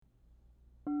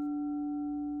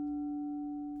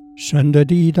神的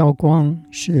第一道光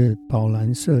是宝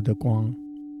蓝色的光，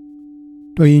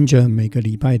对应着每个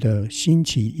礼拜的星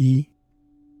期一。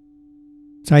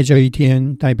在这一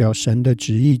天，代表神的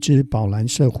旨意之宝蓝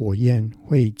色火焰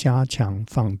会加强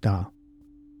放大。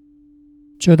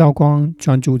这道光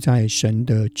专注在神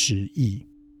的旨意。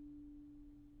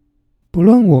不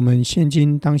论我们现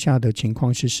今当下的情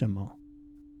况是什么，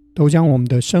都将我们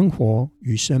的生活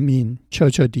与生命彻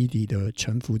彻底底的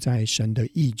臣服在神的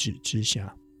意志之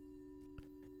下。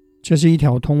这是一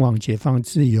条通往解放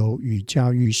自由与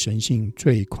驾驭神性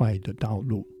最快的道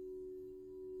路。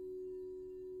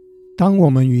当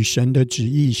我们与神的旨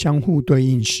意相互对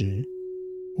应时，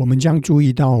我们将注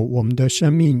意到我们的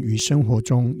生命与生活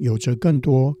中有着更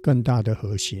多更大的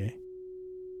和谐。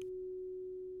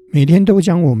每天都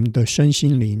将我们的身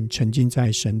心灵沉浸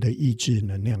在神的意志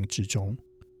能量之中。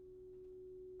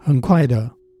很快的，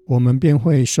我们便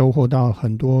会收获到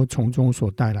很多从中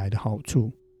所带来的好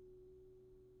处。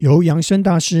由扬昇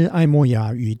大师艾莫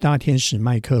亚与大天使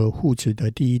麦克护持的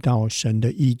第一道神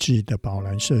的意志的宝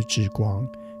蓝色之光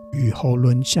与喉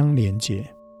轮相连结。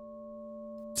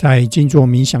在静坐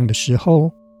冥想的时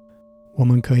候，我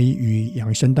们可以与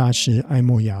扬昇大师艾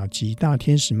莫亚及大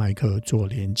天使麦克做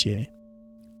连结，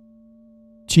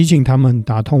祈请他们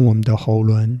打通我们的喉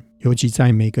轮，尤其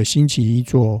在每个星期一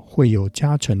做会有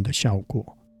加乘的效果。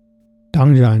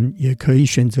当然也可以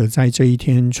选择在这一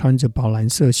天穿着宝蓝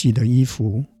色系的衣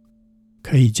服，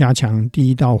可以加强第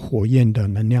一道火焰的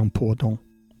能量波动。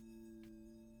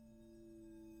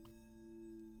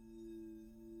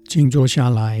静坐下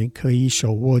来，可以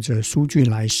手握着舒俱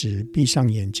莱石，闭上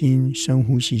眼睛，深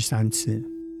呼吸3次。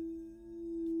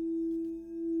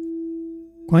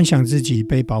观想自己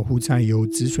被保护在由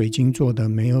紫水晶做的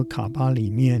梅尔卡巴里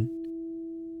面。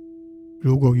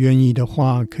如果愿意的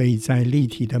话，可以在立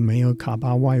体的梅尔卡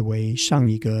巴外围上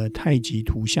一个太极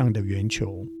图像的圆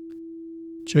球，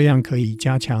这样可以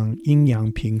加强阴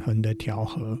阳平衡的调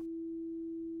和。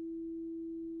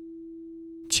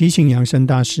祈请扬昇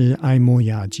大师艾莫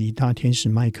亚及大天使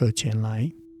麦克前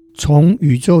来，从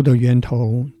宇宙的源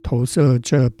头投射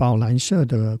这宝蓝色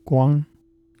的光，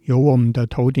由我们的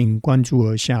头顶灌注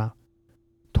而下，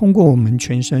通过我们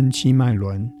全身7脉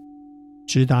轮，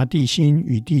直达地心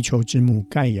与地球之母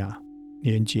盖亚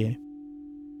连接。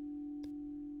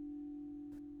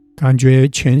感觉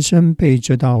全身被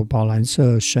这道宝蓝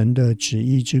色神的旨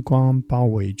意之光包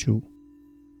围住。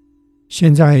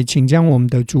现在请将我们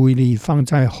的注意力放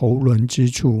在喉轮之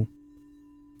处。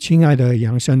亲爱的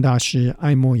扬昇大师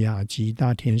艾莫亚及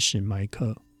大天使麦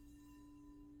克，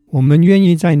我们愿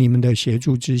意在你们的协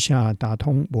助之下打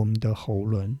通我们的喉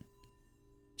轮，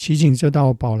祈请这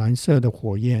道宝蓝色的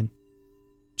火焰，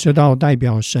这道代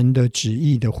表神的旨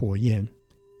意的火焰，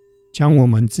将我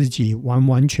们自己完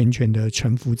完全全的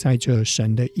臣服在这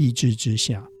神的意志之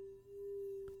下，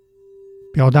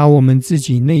表达我们自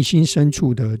己内心深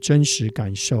处的真实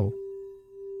感受，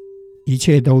一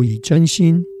切都以真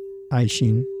心、爱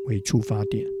心为出发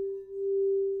点。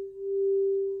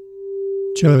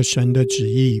这神的旨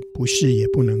意不是也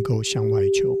不能够向外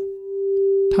求，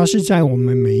它是在我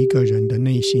们每一个人的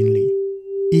内心里，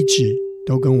一直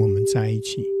都跟我们在一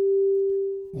起。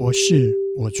我是，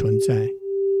我存在，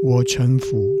我臣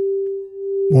服。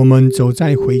我们走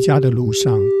在回家的路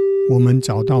上，我们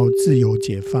找到自由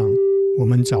解放，我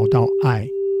们找到爱，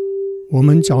我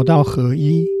们找到合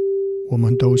一，我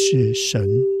们都是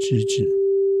神之子。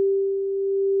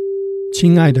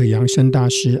亲爱的扬昇大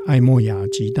师艾莫亚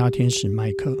及大天使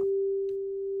麦克，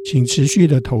请持续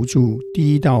的投注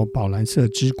第一道宝蓝色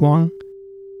之光，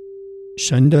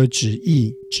神的旨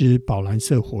意之宝蓝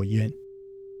色火焰，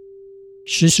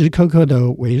时时刻刻的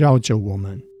围绕着我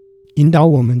们，引导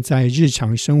我们在日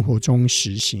常生活中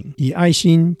实行以爱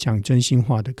心讲真心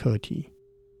话的课题，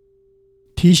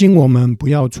提醒我们不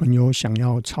要存有想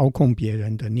要操控别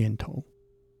人的念头，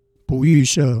不预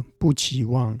设，不期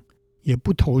望，也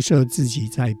不投射自己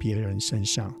在别人身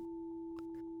上。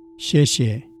谢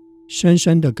谢，深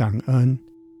深的感恩，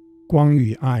光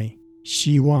与爱，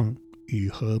希望与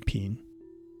和平。